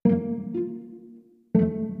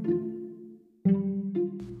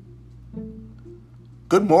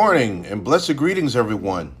Good morning and blessed greetings,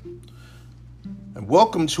 everyone. And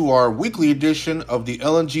welcome to our weekly edition of the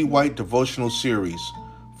Ellen G. White Devotional Series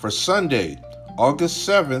for Sunday, August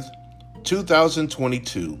 7th,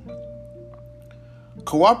 2022.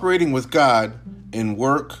 Cooperating with God in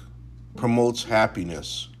work promotes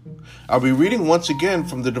happiness. I'll be reading once again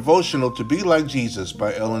from the devotional To Be Like Jesus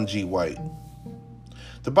by Ellen G. White.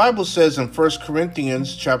 The Bible says in 1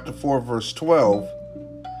 Corinthians chapter 4, verse 12,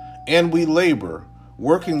 "And we labor,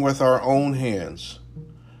 working with our own hands.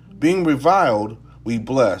 Being reviled, we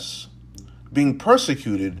bless. Being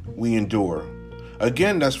persecuted, we endure."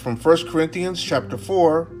 Again, that's from 1 Corinthians chapter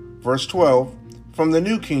 4, verse 12, from the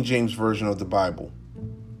New King James Version of the Bible.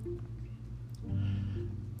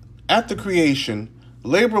 At the creation,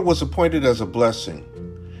 labor was appointed as a blessing.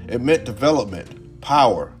 It meant development,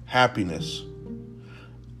 power, happiness.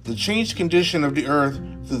 The changed condition of the earth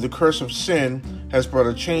through the curse of sin has brought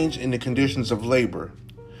a change in the conditions of labor.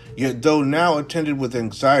 Yet though now attended with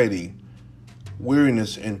anxiety,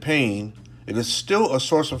 weariness, and pain, it is still a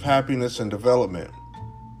source of happiness and development.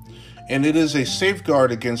 And it is a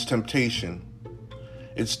safeguard against temptation.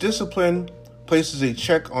 Its discipline places a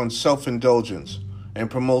check on self-indulgence and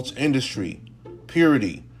promotes industry,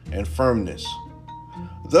 purity, and firmness.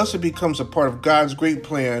 Thus it becomes a part of God's great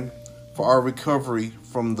plan for our recovery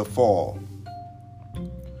from the fall.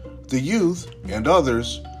 The youth and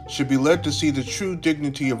others should be led to see the true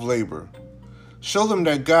dignity of labor. Show them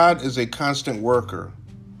that God is a constant worker.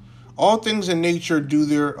 All things in nature do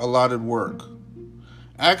their allotted work.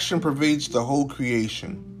 Action pervades the whole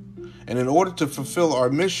creation. And in order to fulfill our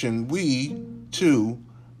mission, we, too,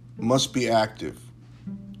 must be active.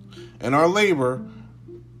 In our labor,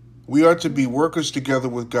 we are to be workers together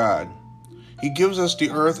with God. He gives us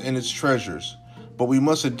the earth and its treasures, but we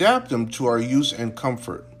must adapt them to our use and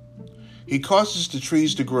comfort. He causes the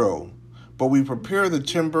trees to grow, but we prepare the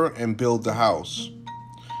timber and build the house.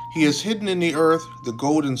 He has hidden in the earth the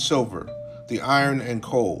gold and silver, the iron and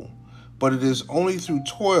coal, but it is only through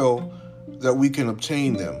toil that we can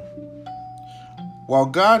obtain them. While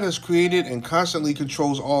God has created and constantly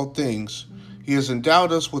controls all things, He has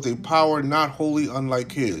endowed us with a power not wholly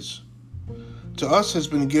unlike His. To us has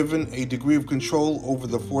been given a degree of control over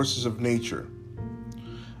the forces of nature.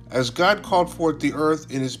 As God called forth the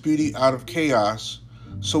earth in its beauty out of chaos,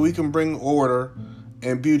 so we can bring order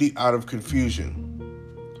and beauty out of confusion.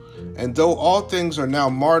 And though all things are now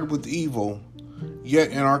marred with evil,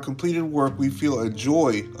 yet in our completed work we feel a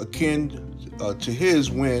joy akin to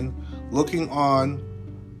His when, looking on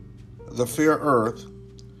the fair earth,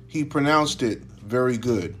 He pronounced it very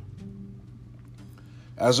good.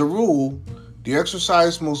 As a rule, the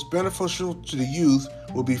exercise most beneficial to the youth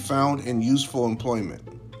will be found in useful employment.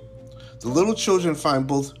 The little children find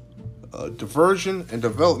both diversion and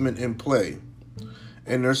development in play,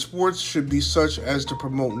 and their sports should be such as to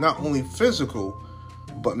promote not only physical,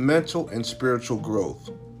 but mental and spiritual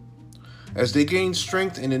growth. As they gain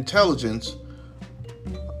strength and intelligence,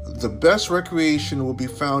 the best recreation will be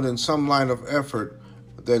found in some line of effort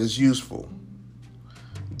that is useful.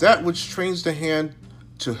 That which trains the hand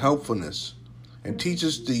to helpfulness and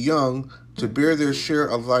teaches the young to bear their share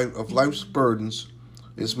of life's burdens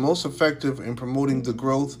is most effective in promoting the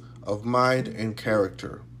growth of mind and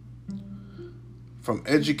character. From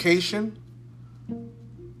Education,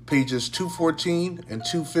 pages 214 and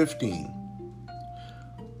 215.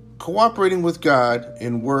 Cooperating with God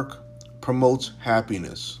in work promotes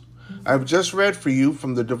happiness. I've just read for you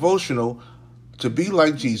from the devotional To Be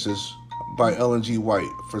Like Jesus by Ellen G.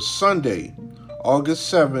 White for Sunday,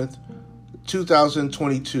 August 7th,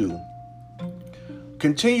 2022.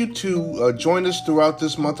 Continue to join us throughout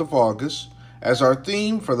this month of August, as our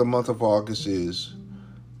theme for the month of August is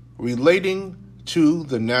Relating to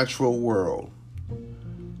the Natural World.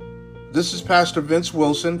 This is Pastor Vince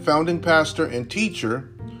Wilson, founding pastor and teacher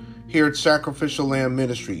here at Sacrificial Lamb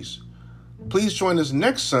Ministries. Please join us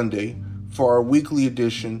next Sunday for our weekly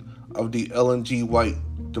edition of the Ellen G. White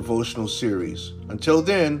Devotional Series. Until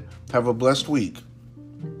then, have a blessed week.